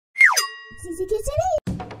Skits.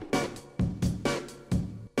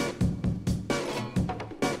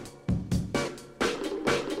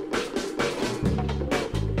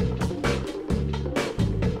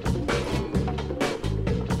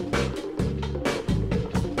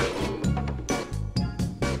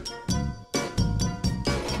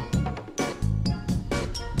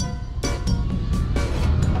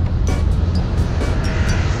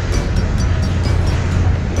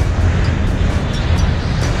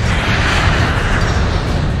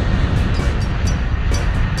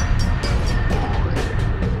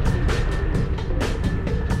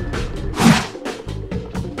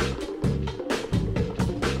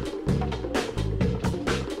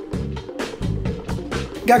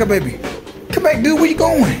 Gaga baby, come back, dude. Where you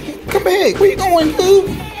going? Come back. Where you going, dude?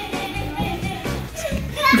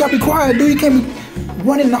 You gotta be quiet, dude. You can't be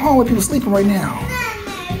running in the hall with people sleeping right now.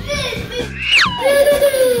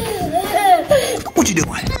 What you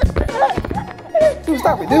doing? Dude,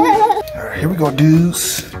 stop it, dude. All right, here we go,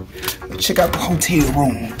 dudes. Let's check out the hotel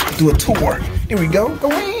room. Do a tour. Here we go. Go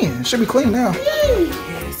in. Should be clean now.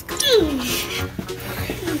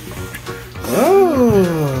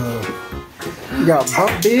 Oh. You got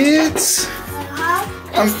bunk beds.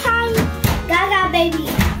 This time, Gaga baby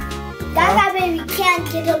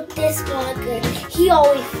can't get up this one good. He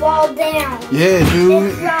always fall down. Yeah,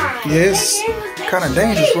 dude. Yes. Kind of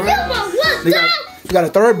dangerous, right? You got a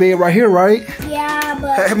third bed right here, right? Yeah,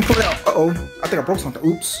 but Have him pull it out. Uh-oh. I think I broke something.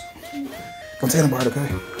 Oops. Don't tell anybody, okay?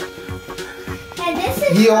 And this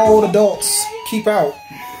is Ye old adults, keep out.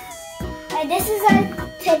 And this is our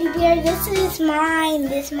teddy bear. This is mine.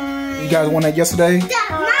 This mine. You guys won that yesterday?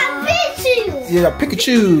 My Pikachu. Yeah,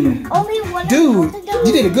 Pikachu. Only one. Dude,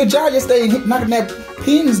 you did a good job yesterday knocking that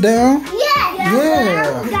pins down. Yeah.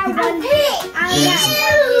 Yeah. I got one hit.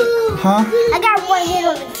 Huh? I got one hit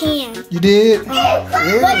on the can. You did? But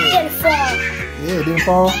it didn't fall. Yeah, it didn't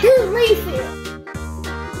fall. Dude, refill.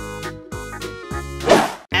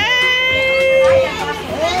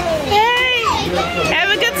 Have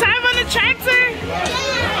a good time on the tractor?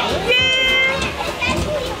 Yeah!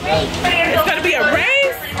 It's gonna be a race?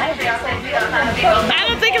 I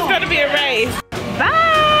don't think it's gonna be a race.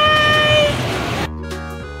 Bye!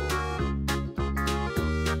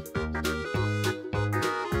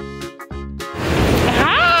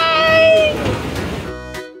 Hi!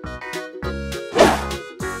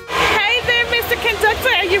 Hey there, Mr.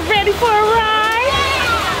 Conductor, are you ready for a ride?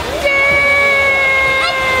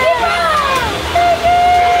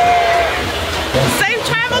 Safe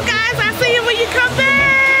travel, guys. I'll see you when you come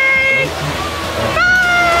back.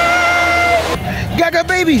 Bye. Gaga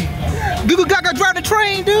baby. Google Gaga drive the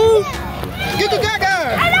train, dude. Google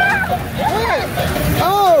Gaga. What?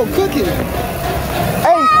 Oh, cookie.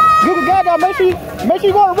 Hey, Google Gaga, make sure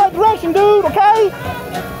you go in the right direction, dude, okay?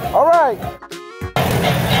 All right.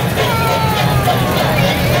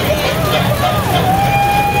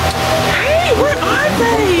 Hey, where are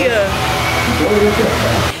they?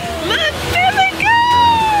 Look, there they go.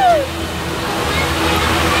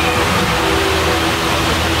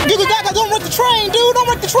 Google Gaga, don't wreck the train, dude. Don't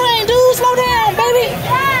wreck the train, dude. Slow down, baby.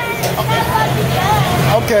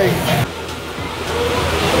 Okay.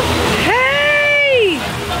 Hey.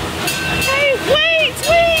 Hey, wait.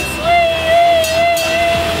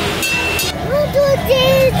 We'll do it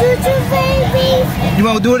again, choo-choo babies. You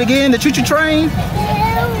want to do it again, the choo-choo train?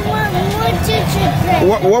 Yeah, one more choo-choo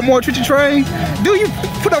train. One more choo-choo train? Dude, you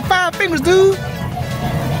put up 5 fingers, dude.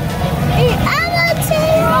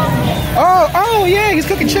 Oh, yeah, he's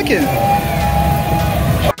cooking chicken.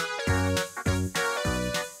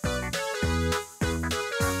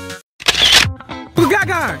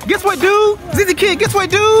 Gaga, guess what, dude? Zizzy Kid, guess what,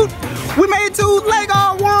 dude? We made it to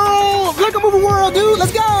Lego World, Lego Movie World, dude.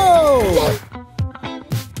 Let's go.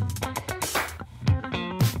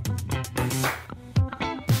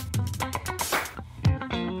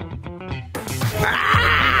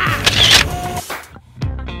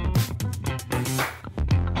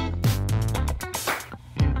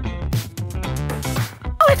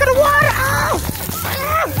 To the water! Oh,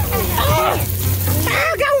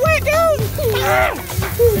 got wet, dude!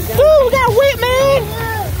 Dude, got wet, man!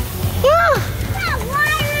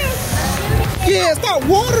 Yeah, it's not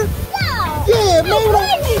water! Yeah, man, we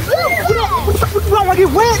don't want to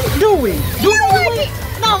get wet, do we?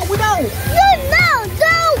 No, we don't!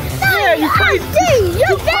 Yeah, you crazy!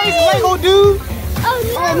 You crazy, Lego, dude!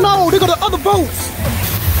 Oh, no, they go to other boats!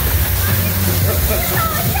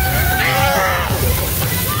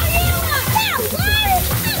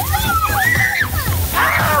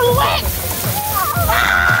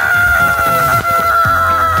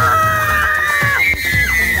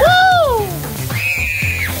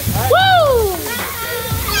 Woo!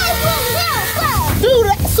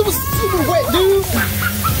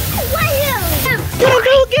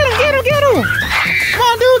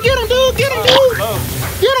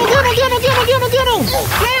 Get him.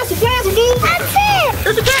 Blast him, dude. That's it.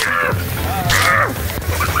 It's the guy.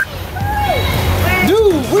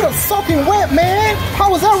 Dude, we are soaking wet, man. How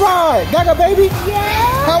was that ride, Gaga baby?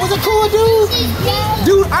 Yeah. How was it cool, dude? Yeah.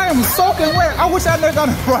 Dude, I am soaking wet. I wish I never got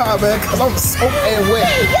a ride, man, because I'm soaking wet.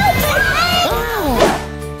 Oh.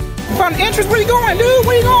 Found the entrance. Where you going, dude?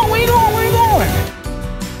 Where you going? Where you going? Where you going?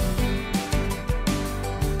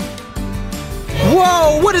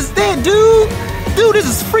 Whoa, what is that, dude? Dude, this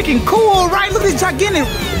is freaking cool, right? Look at this gigantic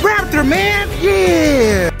raptor, man.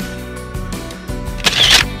 Yeah.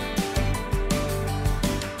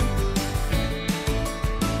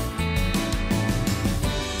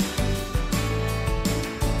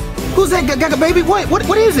 Who's that, Gaga baby?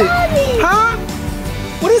 What is it? Huh?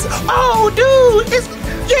 What is it? Oh, dude, it's,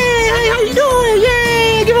 yeah, hey, how you doing?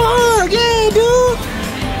 Yeah, give a hug, yeah, dude.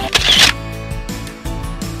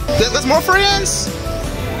 There's more friends?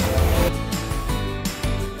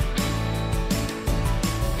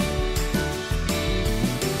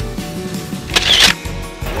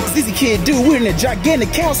 Easy kid, dude, we're in a gigantic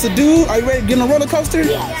castle, dude. Are you ready to get on a roller coaster?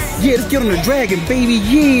 Yes. Yeah, let's get on the dragon, baby,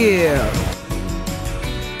 yeah.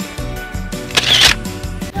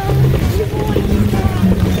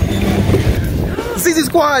 CZ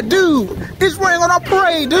Squad, dude, this ring on our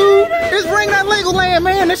parade, dude. This ring at Legoland,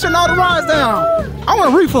 man. They shutting all the rides down. I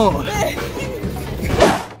want a refund.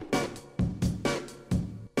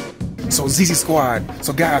 So ZZ Squad,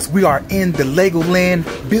 so guys, we are in the Legoland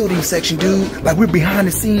building section, dude. Like, we're behind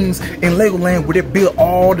the scenes in Legoland where they build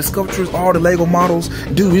all the sculptures, all the Lego models.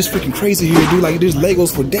 Dude, it's freaking crazy here, dude. Like, there's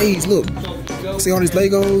Legos for days. Look, see all these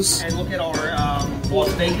Legos? And look at our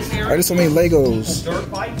Las Vegas here. There's so many Legos.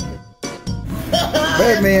 Dirt bike.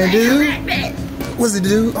 Batman, dude. What's it,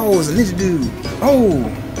 dude? Oh, it's a ninja dude. Oh,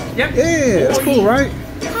 Yep. yeah, that's cool, right?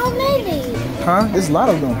 How many? Huh? There's a lot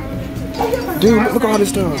of them. Dude, look at all this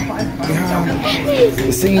stuff behind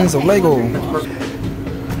the scenes of Lego.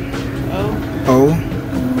 Oh.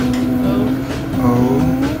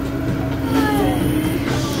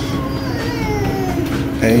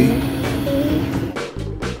 Hey.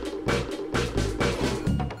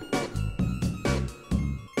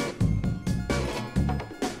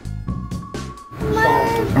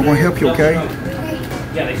 I'm gonna help you, okay?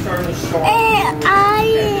 Yeah, they started with Star.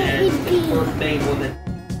 First thing was it.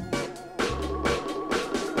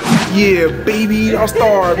 Yeah, baby, our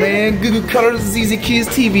star, man. Good colors, ZZ Kids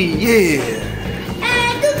TV. Yeah.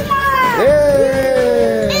 And good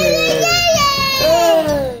morning.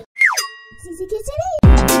 Yeah. ZZ Kids TV.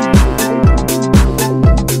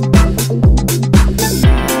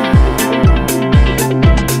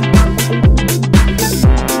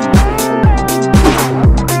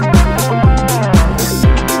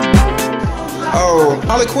 Oh,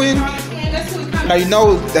 Harley Quinn. Now you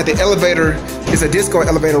know that the elevator is a disco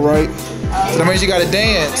elevator, right? So that means you gotta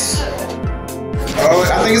dance. Oh,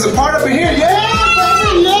 I think it's a part up in here. Yeah,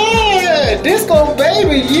 baby, yeah. Disco,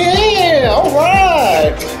 baby, yeah. All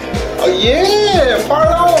right. Oh, yeah. Part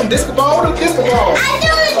on. Disco ball to disco ball. I do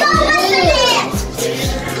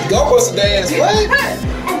the Go-Buster dance. What?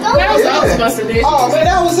 That was Ghostbuster, dude. Oh, man,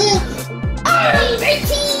 that was it.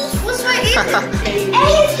 What's my ear? And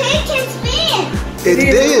his head can spin. It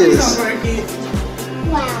is.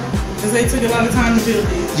 Wow. Because they took a lot of time to build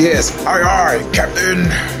these. Yes. All right, Captain.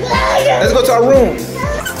 Let's go to our room.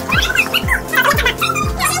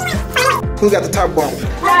 Who got the top bunk?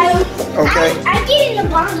 Okay. I get in the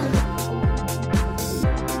bottom.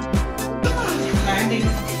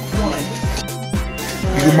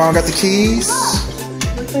 91. Your mom got the keys.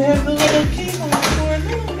 But they have the little keyboard for it.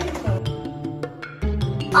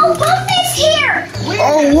 Oh, Bump is here.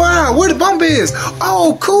 Oh, wow. Where the bump is?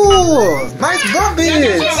 Oh, cool. Nice bump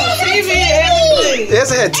is. TV and everything.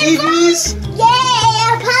 Yes, it had TVs.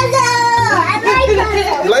 Yeah, puzzle. I like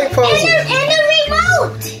puzzle. You like puzzles? And the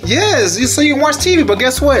remote. Yes, so you can watch TV, but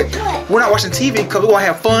guess what? We're not watching TV because we're going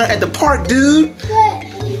to have fun at the park, dude.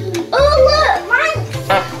 Oh, look, mine.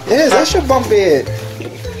 Yes, that's your bump bed.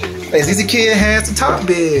 Hey, ZZ Kid has the top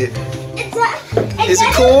bed. Is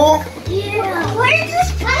it cool? Yeah. Where's the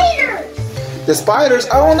spiders? The spiders?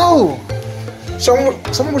 I don't know. Show me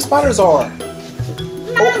where spiders are.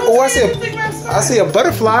 Oh, I see a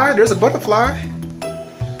butterfly. There's a butterfly. I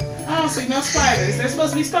don't see no spiders. There's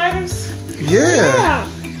supposed to be spiders? Yeah.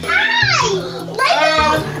 Hi. I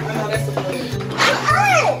know that's the blue.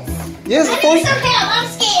 Yes, I need some help. I'm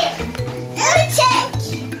scared. Let me check.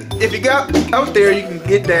 if you got out there, you can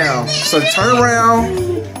get down. So turn around.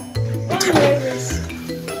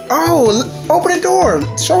 Oh, open the door.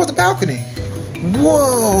 Show us the balcony.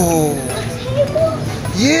 Whoa.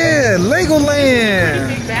 Yeah,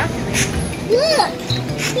 Legoland. Look.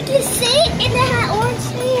 can sit and they had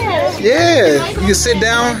orange chairs. Yeah, you can sit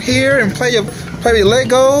down here and play your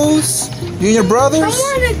Legos. You and your brothers. I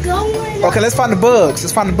want to go in. Okay, let's find the bugs.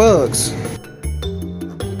 Let's find the bugs.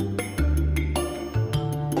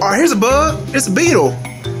 All right, here's a bug. It's a beetle.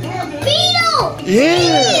 Beetle.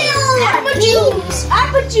 Yeah. Apple juice.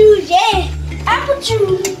 Apple juice. Yeah. Apple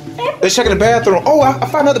juice. Let's check in the bathroom. Oh, I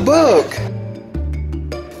found another bug.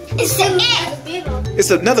 It's a beetle. It's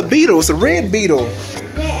another beetle. It's a red beetle.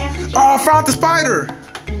 Oh, I found the spider.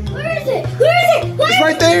 Where is it? Where is it? It's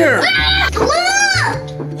right there.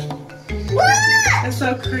 Look! That's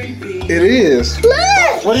so creepy. It is.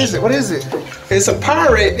 Look! What is it? What is it? It's a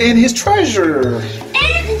pirate and his treasure.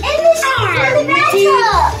 And the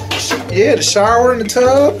bathtub. Yeah, the shower and the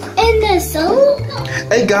tub. And the soap.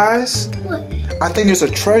 Hey guys, What? I think there's a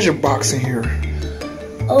treasure box in here.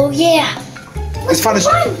 Oh yeah. Let's find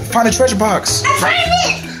the treasure box. I found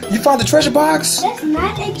it. You found the treasure box? That's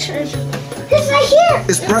not a treasure. It's right here.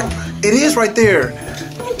 It's right. It is right there.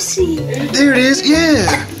 Let's see. There it is. Yeah.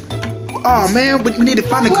 Oh man, we need to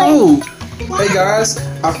find the code. Hey guys,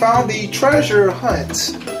 I found the treasure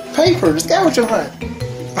hunt paper, the scavenger hunt.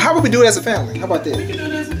 How would we do it as a family? How about that? We can do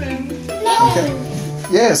it as a family. No. Okay.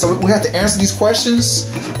 Yeah, so we have to answer these questions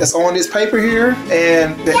that's on this paper here,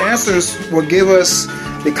 and the answers will give us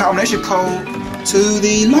the combination code to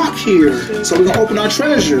the lock here. So we can open our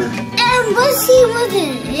treasure. And let's see what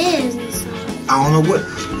it is. I don't know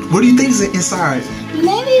what do you think is inside?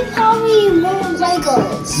 Maybe probably more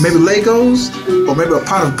Legos. Maybe Legos or maybe a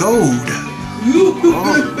pot of gold. We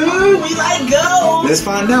like gold. Let's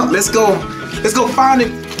find out. Let's go find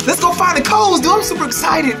it. Let's go find the codes, dude. I'm super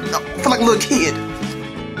excited. I feel like a little kid.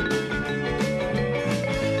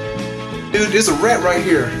 Dude, there's a rat right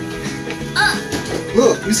here.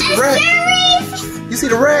 Look, you see the rat? You see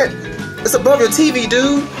the rat? It's above your TV,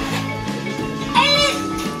 dude.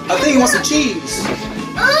 I think he wants some cheese.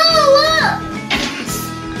 Oh, look.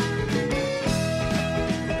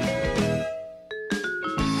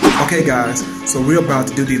 Okay, guys, so we're about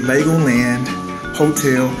to do the Legoland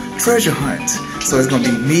Hotel treasure hunt. So it's gonna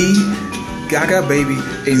be me, Gaga Baby,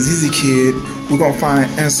 and Zizi Kid. We're gonna find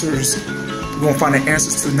answers. We're gonna find the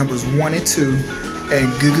answers to numbers 1 and 2,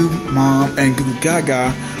 and Gugu Mom and Gugu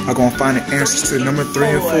Gaga are gonna find the answers to number 3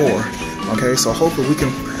 and 4. Okay, so hopefully we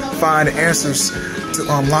can find the answers to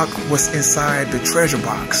unlock what's inside the treasure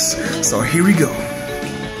box. So here we go.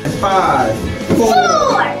 5,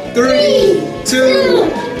 4, 3, 2,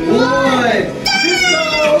 1. Let's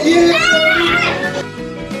go! Yeah!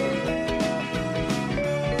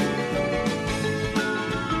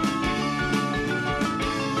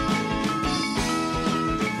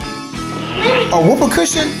 A whoopee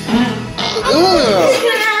cushion? Ugh.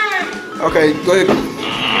 Okay, go ahead.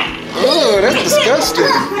 Ugh, that's disgusting.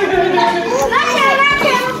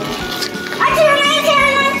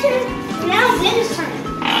 Now it's turn.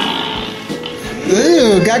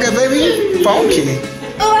 Ew, Gaga Baby, funky.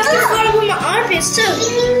 Oh, I just got it with my armpits too.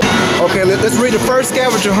 Okay, let's read the first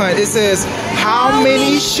scavenger hunt. It says, how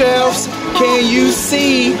many chefs can you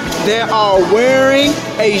see that are wearing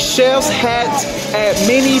a chef's hat at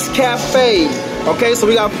Minnie's Cafe? Okay, so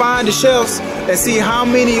we gotta find the chefs and see how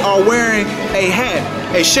many are wearing a hat,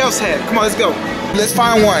 a chef's hat. Come on, let's go. Let's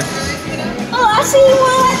find one. Oh, I see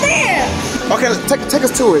one right there. Okay, take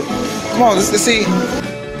us to it. Come on, let's see.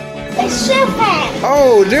 A chef hat.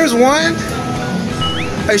 Oh, there's one.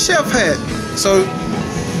 A chef hat. So,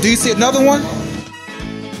 do you see another one?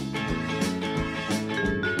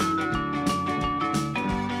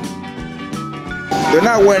 They're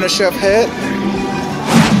not wearing a chef hat.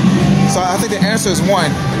 So I think the answer is 1.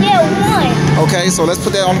 Yeah, 1. Okay, so let's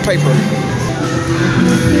put that on the paper.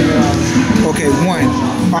 Okay, 1.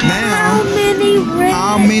 Now,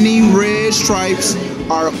 how many red stripes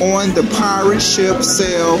are on the pirate ship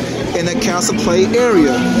sail in the Castle Play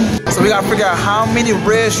area? So we gotta figure out how many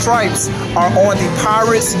red stripes are on the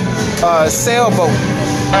pirate's sailboat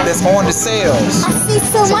that's on the sails. I see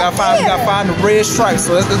some So we gotta find the red stripes.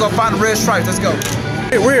 So let's go find the red stripes. Let's go.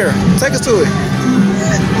 Hey, where? Take us to it.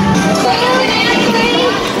 2, 3,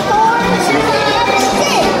 4,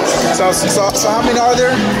 5, 6. So how many are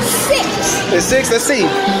there? 6. There's 6. Let's see.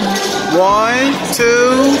 1,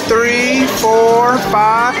 2, 3, 4,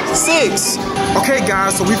 5, 6. Okay,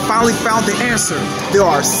 guys, so we finally found the answer. There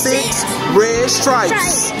are 6 red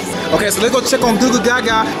stripes. Okay, so let's go check on Google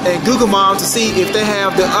Gaga and Google Mom to see if they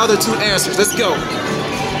have the other 2 answers. Let's go.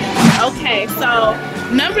 Okay, so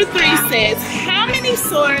number 3 says, how many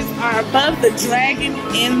swords are above the dragon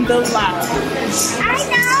in the lava? I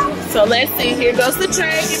know. So let's see. Here goes the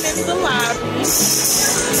dragon in the lobby.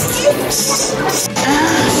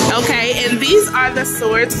 Okay, and these are the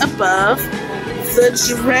swords above the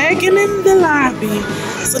dragon in the lobby.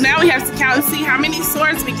 So now we have to count and see how many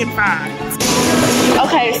swords we can find.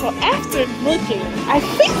 Okay, so after looking, I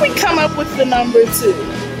think we come up with the number 2.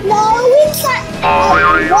 No, we got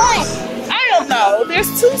 1. I don't know. There's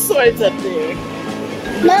 2 swords up there.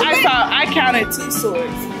 No, I counted 2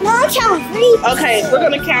 swords. no, I count 3. Okay, we're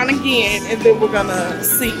gonna count again and then we're gonna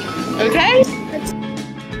see. Okay?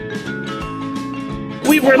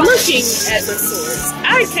 We were looking at the swords.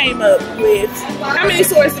 I came up with, how many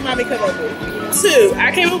swords did Mommy come up with? 2.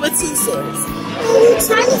 I came up with 2 swords.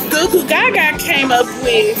 Goo Gaga came up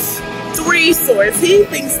with 3 swords. He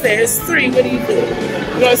thinks there's 3. What do you think?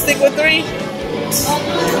 You gonna stick with 3?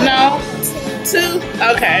 No? 2?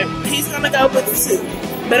 Okay. He's gonna go with 2.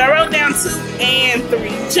 But I wrote down 2 and 3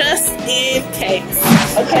 just in case.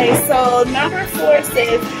 Okay, so number 4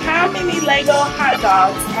 says, how many Lego hot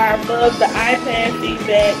dogs are above the iPad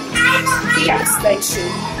feedback kiosk station?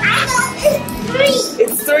 I know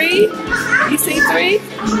it's 3. It's 3? You see 3?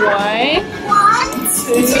 1,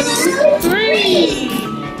 2, 3.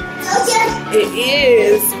 It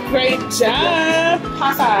is. Great job.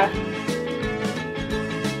 High five.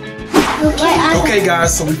 Okay,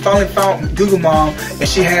 guys, so we finally found Google Mom, and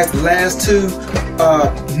she has the last 2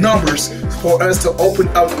 numbers for us to open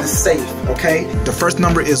up the safe. Okay, the first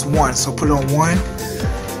number is 1, so put it on 1.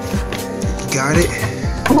 Got it.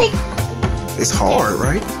 It's hard,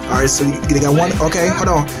 right? All right, so you got 1. Okay, hold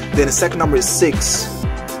on. Then the second number is 6.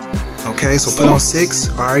 Okay, so put on 6.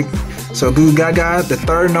 All right. So Google Gaga, the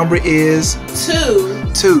third number is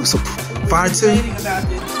 2. 2. So find 2.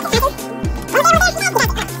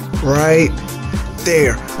 Right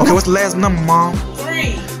there. Okay, what's the last number, Mom?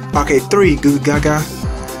 3. Okay, 3. Good Gaga.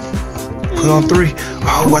 Put on 3.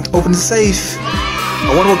 Oh, we have to open the safe.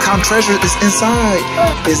 I wonder what kind of treasure is inside.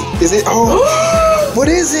 Is it? Oh, what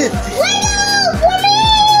is it?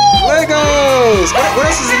 Legos. What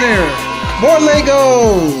else is in there? More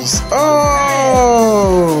Legos.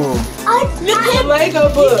 Oh. Look at the Lego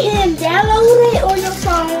book. You can download it on your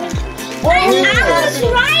phone. I was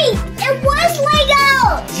right. It was Lego.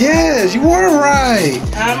 Yes, you were right.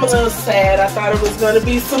 I'm a little sad. I thought it was going to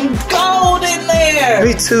be some gold in there.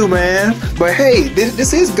 Me too, man. But hey,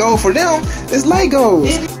 this is gold for them. It's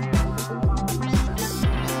Legos.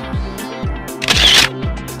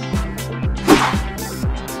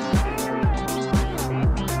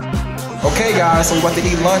 Okay, guys, so we're about to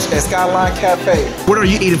eat lunch at Skyline Cafe. What are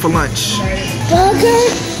you eating for lunch? Burger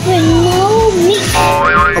with no meat.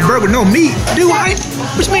 A burger with no meat? Dude,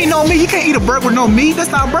 what you mean no meat? You can't eat a burger with no meat. That's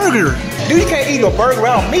not a burger. Dude, you can't eat a burger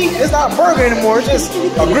without meat. It's not a burger anymore. It's just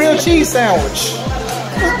a grilled cheese sandwich.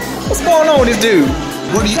 What's going on with this dude?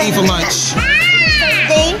 What do you eat for lunch?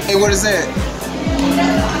 Hey, what is that?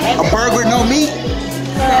 A burger with no meat?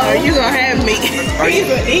 You gonna have meat.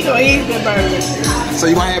 He gonna eat the burger. So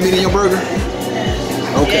you gonna have meat in your burger?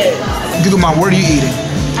 Okay. Google Mom, what are you eating?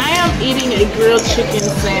 I am eating a grilled chicken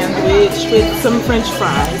sandwich with some French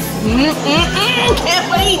fries. Can't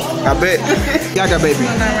wait. I bet. Gaga baby.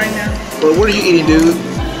 Not right now. Well, what are you eating, dude?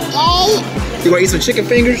 You gonna eat some chicken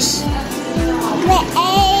fingers?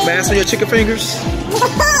 Mass on your chicken fingers?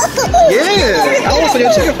 Yeah, I want some of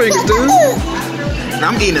your chicken fingers, dude. Now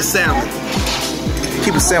I'm eating a salad.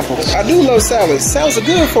 Keep it simple. I do love salads. Salads are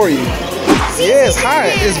good for you. Yeah, it's hot.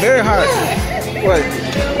 It's very hot. What?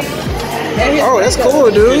 Oh, that's cool,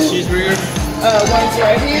 dude. Cheeseburger. One's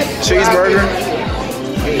right here. Cheeseburger.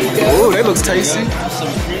 Oh, that looks tasty.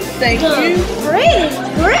 Thank you.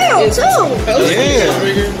 Grill too.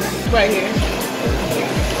 Yeah. Right here.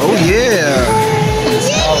 Oh, yeah.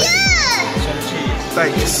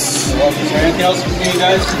 Thanks. Anything else for you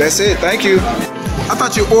guys? That's it. Thank you. I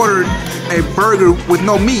thought you ordered a burger with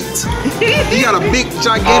no meat. You got a big,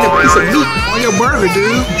 gigantic piece of meat on your burger,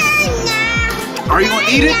 dude. Are you gonna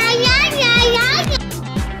eat it?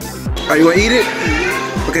 Are you gonna eat it?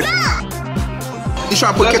 Okay. You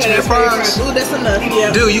trying to put ketchup in your fries? Ooh, that's enough,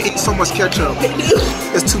 yeah. Dude, you eat so much ketchup.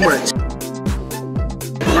 It's too much.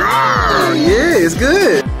 Yeah, it's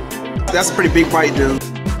good. That's a pretty big bite, dude.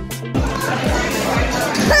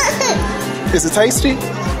 Is it tasty?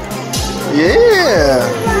 Yeah.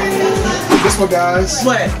 This one, guys.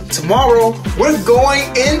 What? Tomorrow, we're going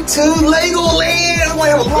into Legoland. We're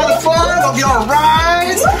gonna have a lot of fun. We're gonna get on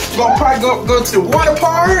rides. We're gonna probably go to the water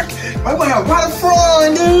park. We're gonna have a lot of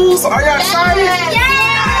fun, dude. So are y'all excited? Yeah.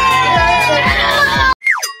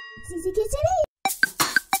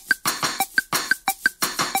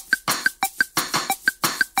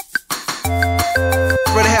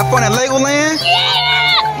 Ready to have fun at Legoland?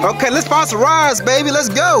 Yeah. Okay, let's find some rides, baby. Let's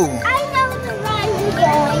go. I know the ride we're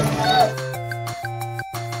going.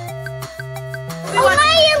 Oh,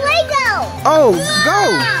 Lego. Oh, go.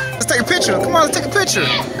 Let's take a picture. Come on, let's take a picture.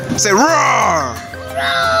 Say roar.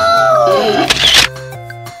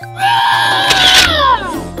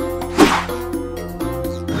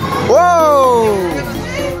 Whoa.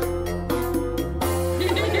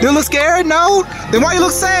 Do you look scared? No? Then why you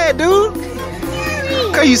look sad, dude?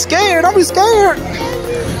 Cause you scared. Don't be scared.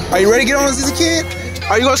 Are you ready to get on this kid?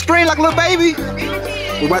 Are you gonna scream like a little baby?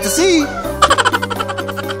 We're about to see.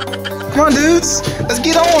 Come on, dudes. Let's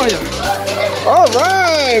get on. All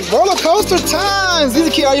right, roller coaster time. Zizi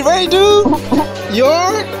Kid, are you ready, dude? You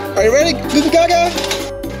are? Are you ready, Goo Goo Gaga?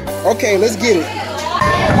 Okay, let's get it.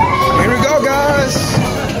 Here we go, guys.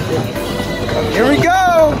 Here we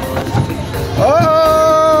go.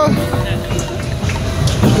 Oh,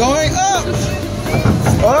 going up.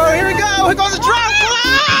 Oh, here we go. Here goes the drop.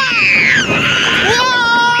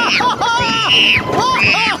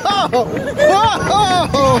 Whoa!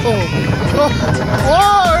 Whoa!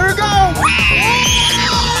 Here we go!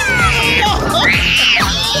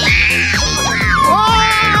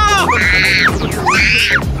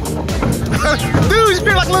 Dude, you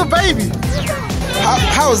feel like a little baby.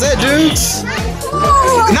 How was that, dudes?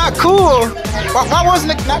 Not cool. Why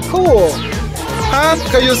wasn't it not cool? Huh?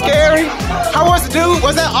 Because you're scary? How was it, dude?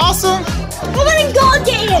 Was that awesome? I'm gonna go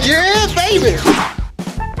again. Yeah, baby.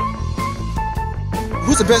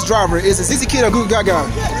 Who's the best driver? Is it Zizi Kid or Goo Goo Gaga?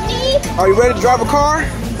 Are you ready to drive a car?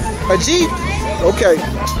 A Jeep? Okay.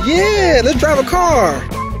 Yeah, let's drive a car.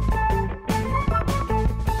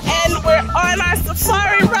 And we're on our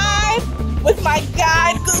safari ride with my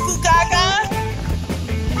guide, Goo Goo Gaga.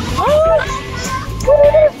 Oh,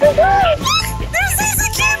 there's Zizi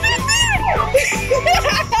Kid right there.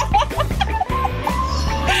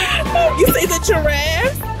 You see the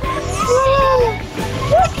giraffes?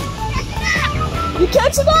 You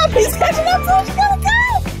catching up? He's catching up, so you gotta go!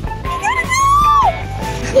 You gotta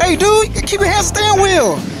go! Hey, dude, keep your hands on the steering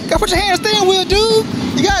wheel. You gotta put your hands on the steering wheel, dude.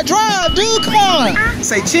 You gotta drive, dude. Come on.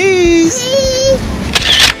 Say cheese.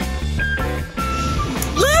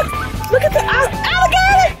 Look at the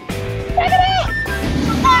alligator! Check it out!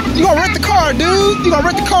 You gonna wreck the car, dude. You gonna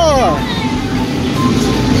wreck the car.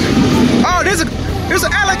 Oh, there's an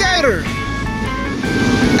alligator.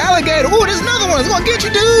 Alligator. Ooh, there's another one. It's gonna get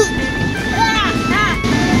you, dude.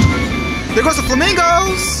 There goes the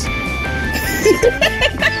flamingos.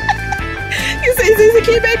 You see Zizi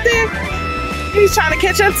Kid back there? He's trying to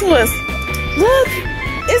catch up to us. Look,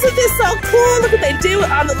 isn't this so cool? Look what they do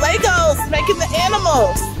on the Legos, making the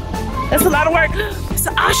animals. That's a lot of work. It's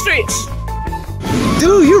an ostrich.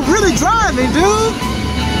 Dude, you're really driving, dude.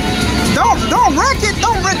 Don't wreck it.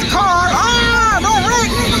 Don't wreck the car. Ah, don't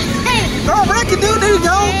wreck it. Don't wreck it, dude. There you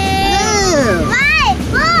go. Yeah.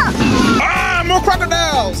 Ah, more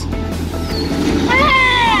crocodiles.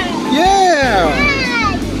 Yeah.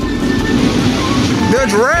 They're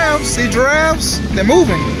giraffes. See giraffes? They're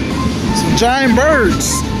moving. Some giant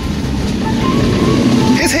birds.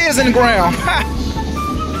 His head's in the ground. Ha.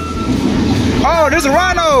 Oh, there's a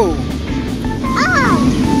rhino. Oh.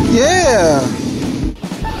 Yeah.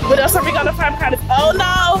 What else are we gonna find behind us? Oh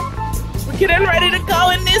no! We're getting ready to go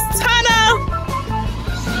in this tunnel!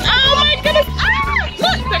 Oh my goodness! Ah!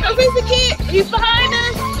 Look, there goes Zizi Kid. He's behind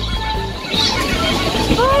us.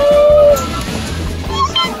 Oh!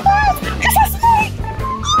 It's a snake!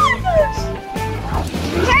 Oh my gosh!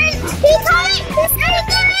 He's coming!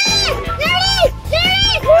 There he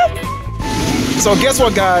is! So guess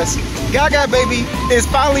what, guys? Gaga baby is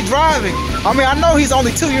finally driving. I mean, I know he's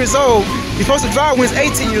only 2 years old. He's supposed to drive when he's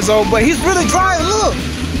 18 years old, but he's really driving. Look,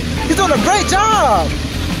 he's doing a great job.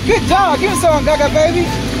 Good job. Give me some, Gaga baby.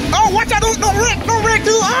 Oh, watch out! Don't wreck,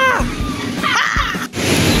 dude. Ah!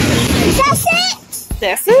 That's it?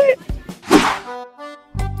 That's it.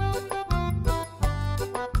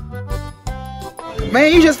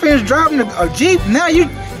 Man, you just finished driving a Jeep. Now you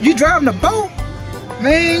driving a boat.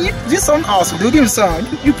 Man, you're something awesome, dude. Give me some.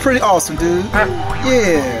 You pretty awesome, dude.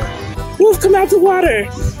 Yeah. Wolf, come out the water.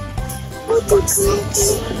 Oh,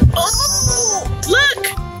 look!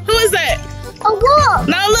 Who is that? A wolf.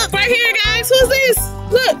 No, look right here, guys. Who's this?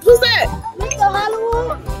 Look, who's that? Mr.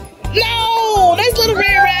 Hollywood. No, that's Little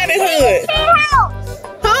Red Riding Hood. Kid house.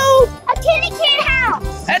 Who? A kitty kid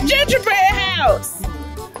house. A gingerbread house.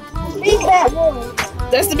 Big bad woman.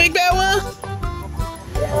 That's the big bad one?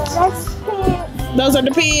 That's pig. Those are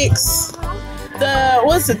the pigs.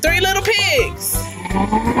 What's the 3 little pigs?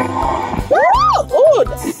 Ooh,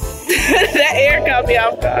 that air caught me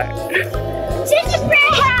off guard.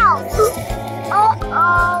 Gingerbread house. Oh,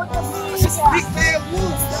 the big bad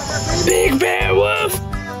wolf.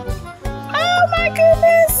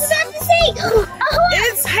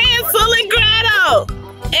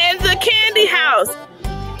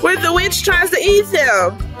 if the witch tries to eat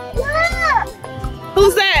them? Look!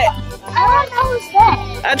 Who's that? I don't know who's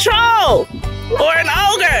that. A troll or an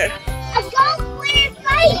ogre? A ghost with a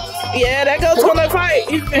face. Yeah, that goat's gonna fight.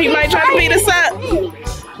 He might try to beat us up.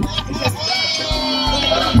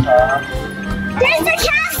 There's a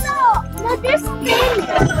castle. No, there's a thing.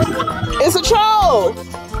 It's a troll.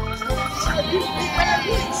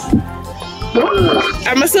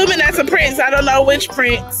 I'm assuming that's a prince. I don't know which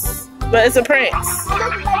prince, but it's a prince.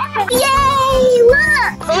 Yay!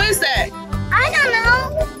 Look. Who is that? I don't know.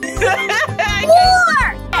 Four.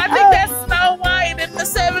 I think that's Snow White and the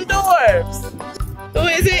Seven Dwarfs. Who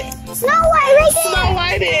is it? Snow White right there. Snow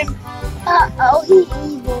White and... Uh-oh, he's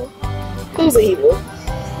evil. Who's evil?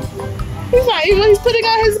 He's not evil. He's putting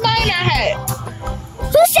on his miner hat.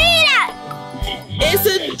 Who's saying that? It's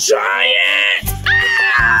a giant!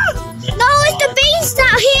 Ah! No, it's the beast,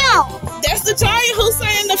 not him. That's the giant who's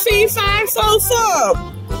saying the fee, five, so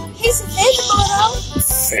some. He's invisible, though.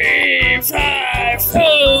 Fee, five,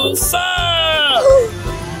 so some.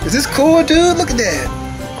 Is this cool, dude? Look at that.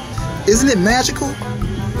 Isn't it magical?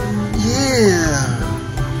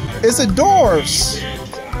 Yeah. It's a dwarfs.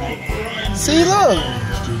 See, look.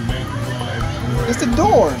 It's the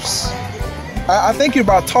dwarfs. I think you're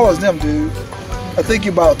about tall as them, dude. I think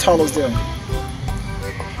you're about tall as them.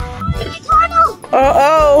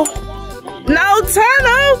 Uh-oh. No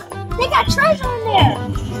turtle. They got treasure in there.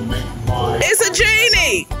 It's a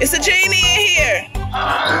genie. It's a genie in here.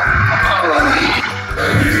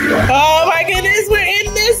 Oh my goodness, we're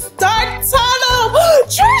in this dark tunnel.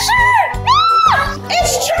 Treasure! No!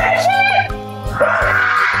 It's treasure!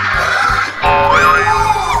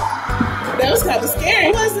 That was kind of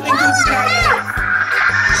scary, wasn't it?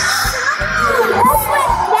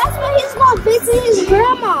 That's when he's going to visit his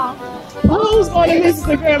grandma. Who's going to visit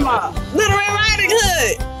the grandma? Little Red Riding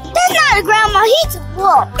Hood. That's not a grandma, he's a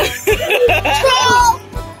wolf.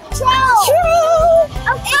 Troll.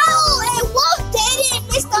 Oh, and wolf dating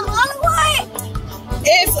Mr. Hollywood.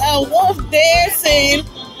 It's a wolf dancing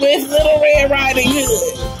with Little Red Riding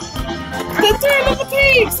Hood. The Thrill of the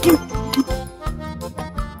Pigs.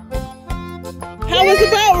 How was the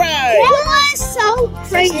boat ride? That was so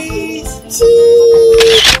crazy.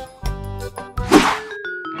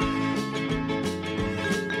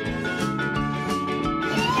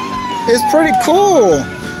 It's pretty cool.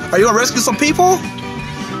 Are you gonna rescue some people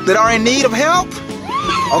that are in need of help?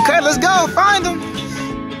 Okay, let's go. Find them.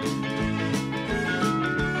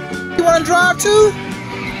 You wanna drive too?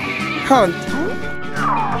 Huh.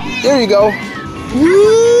 There you go.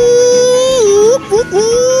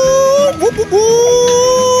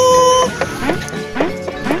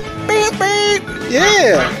 Beep, beep.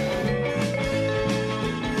 Yeah.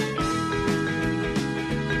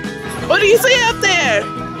 What do you see up there?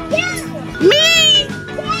 Me?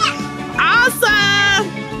 Awesome!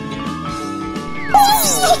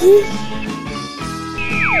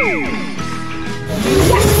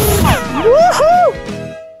 Woohoo!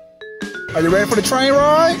 Are you ready for the train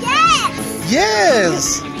ride?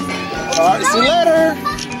 Yes! Yes! Alright, see you later.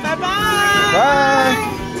 Bye-bye! Bye!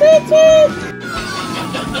 Toot toot!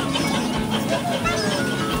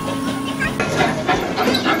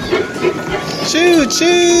 Choo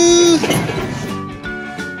choo!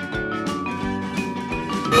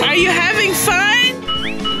 Are you having fun?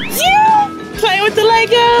 Yeah! Playing with the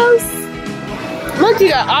Legos? Look, you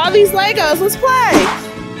got all these Legos. Let's play.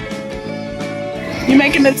 You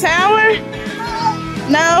making the tower?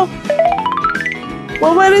 No?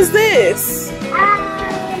 Well, what is this?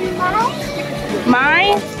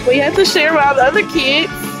 Mine? We have to share with all the other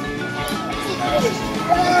kids.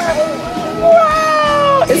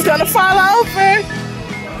 Whoa! It's gonna fall over.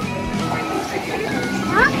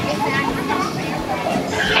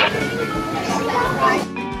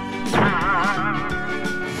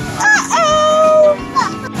 Uh-oh!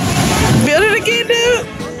 Build it again, dude.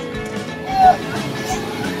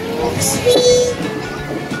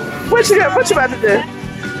 What you about to do?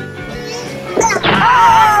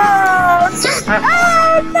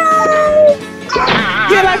 Oh no!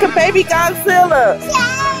 You're like a baby Godzilla.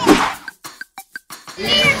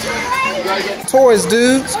 Toys,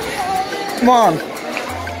 dudes. Come on.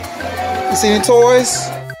 You see any toys?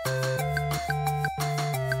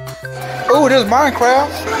 Oh, there's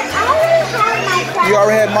Minecraft. You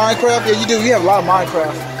already had Minecraft? Yeah, you do. You have a lot of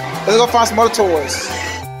Minecraft. Let's go find some other toys.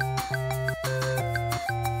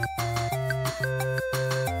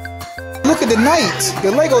 Look at the knight.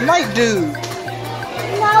 The Lego knight dude.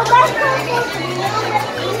 No,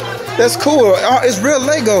 That's cool. It's real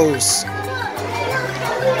Legos.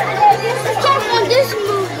 this is from this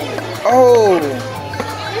movie. Oh.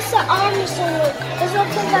 It's an army sword. It's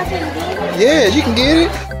Yeah, you can get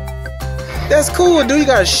it. That's cool, dude. You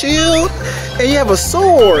got a shield and you have a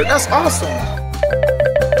sword. That's awesome.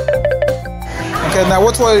 Okay, now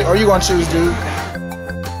what toy are you gonna choose, dude?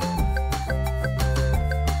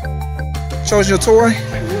 Show us your toy.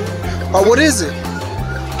 Oh, what is it?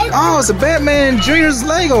 Oh, it's a Batman Jr.'s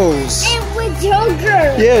Legos. And with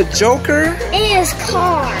Joker. Yeah, Joker. And his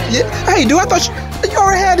car. Yeah. Hey, dude, I thought you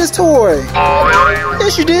already had this toy.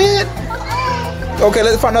 Yes, you did. Okay,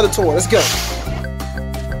 let's find another toy. Let's go.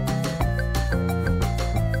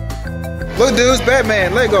 Look, dude, it's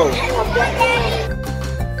Batman Lego.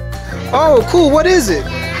 Oh, cool. What is it?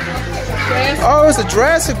 Oh, it's a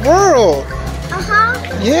Jurassic World.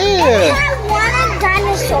 Yeah. It has one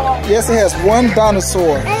dinosaur. Yes, it has one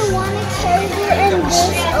dinosaur. And one charger and this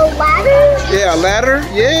a ladder. Yeah, a ladder.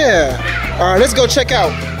 Yeah. All right, let's go check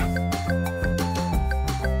out.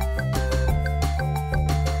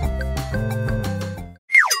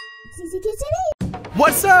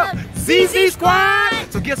 What's up, ZZ Squad?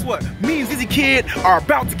 So guess what? Me and ZZ Kid are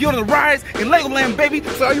about to get on the rides in Legoland, baby.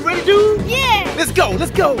 So are you ready, dude? Yeah. Let's go.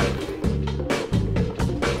 Let's go.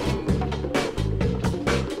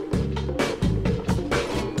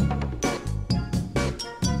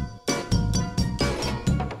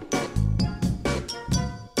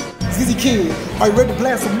 ZZ Kid, are you ready to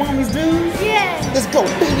blast some mommies, dude? Yeah. Let's go,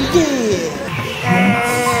 baby, yeah.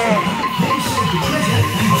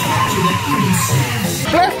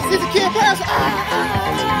 Blast, ZZ Kid, blast.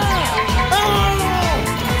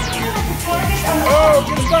 Oh,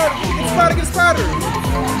 get started, get started, get started.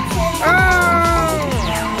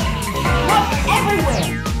 Look everywhere.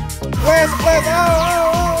 Blast, blast,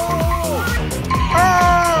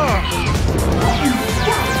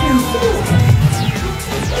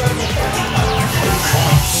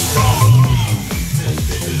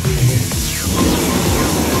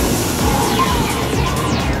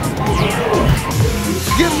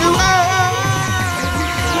 Get new.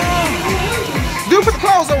 Dude, put the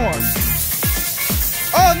clothes on.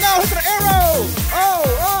 Oh no, hit the arrow. Oh.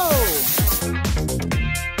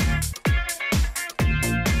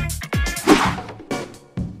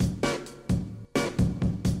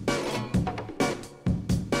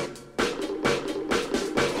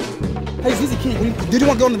 Hey, ZZ Kid, did you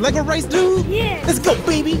want to go on the Lego race, dude? Yeah. Let's go,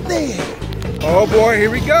 baby. There. Oh boy,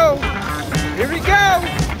 here we go. Here we go.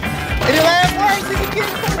 Any last words, ZZ Kid?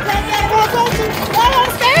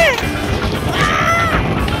 I'm scared.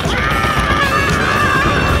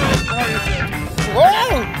 Whoa!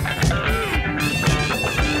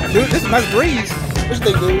 Dude, this is a nice breeze. What you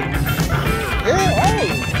think, dude? Yeah, oh.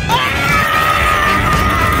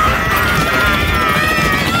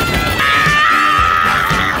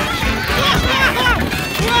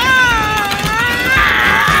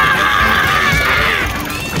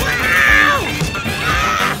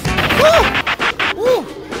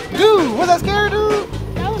 Dude, was that scary, dude?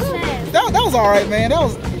 That was fast. That was all right, man. That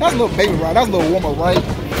was a little baby ride. That was a little warm up, right?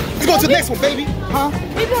 Let's go to the next one, baby. Huh?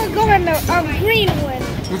 We're going to go on the green one.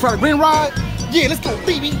 We try the green ride? Yeah, let's go,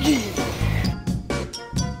 baby. Yeah.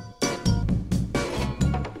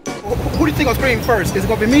 Who do you think will scream first? Is it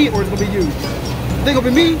gonna be me or is it gonna be you? Think it's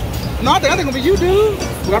gonna be me? No, I think it's gonna be you, dude.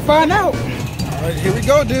 We gotta find out. All right, here we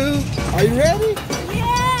go, dude. Are you ready? Yeah.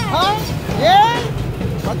 Huh? Yeah?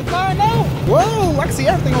 About to find out. Whoa, I can see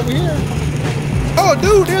everything over here. Oh,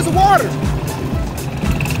 dude, there's the water.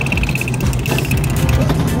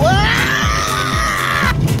 Wow!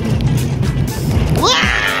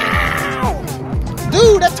 Wow!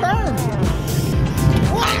 Dude, that turned.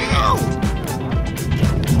 Wow!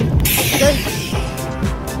 Okay.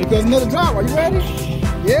 Here goes another drop. Are you ready?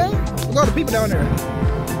 Yeah? Look at all the people down there.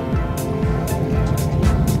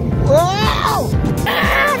 Wow!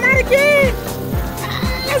 Ah, not again!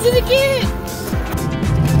 This is again!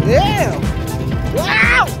 Yeah!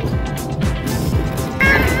 Wow!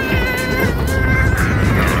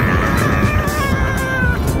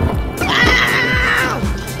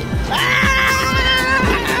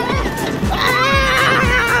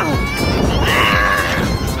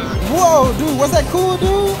 Whoa, dude, was that cool,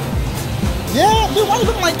 dude? Yeah, dude, why you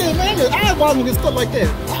looking like that, man? Your eyeballs gonna get stuck like that.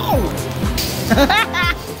 Oh!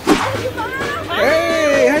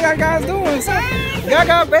 Hey, how y'all guys doing?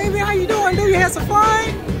 Gaga, baby, how you doing, dude? You had some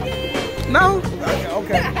fun? No?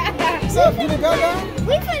 Okay. What's up, dude, Gaga?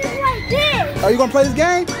 We play like this. Are you gonna play this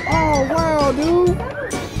game? Oh, wow, dude.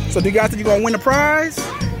 So do you guys think you're gonna win the prize?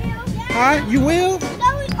 Huh? You will?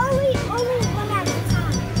 No, we only one at a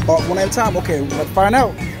time. Oh, one at a time? Okay, let's find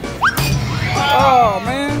out. Oh,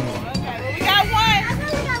 man. Okay, well, we got one. I know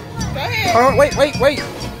we got one. Go ahead. Oh, wait.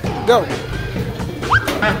 Go.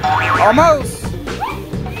 Almost.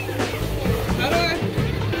 Hold on.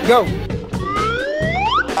 go.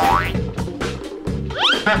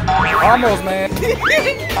 Almost, man.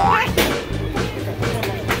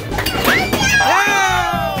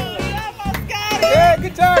 Yeah,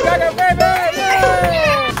 good job, Gaga, baby.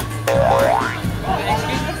 Yeah.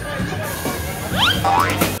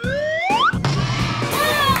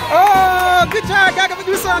 Oh, good job, Gaga. Give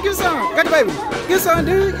me some, give me some. Gaga, baby. Give me some,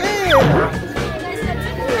 dude. Yeah.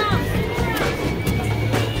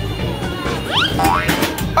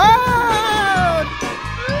 Oh!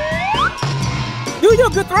 Dude, you're a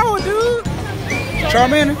good thrower, dude.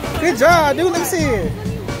 Charmander, good job, dude. Let me see it.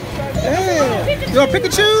 Yeah. You want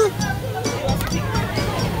Pikachu?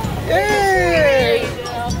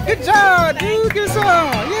 Yeah. Good job, dude. Give me some.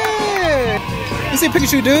 Yeah. You see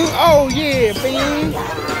Pikachu, dude? Oh, yeah, man.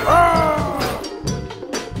 Oh.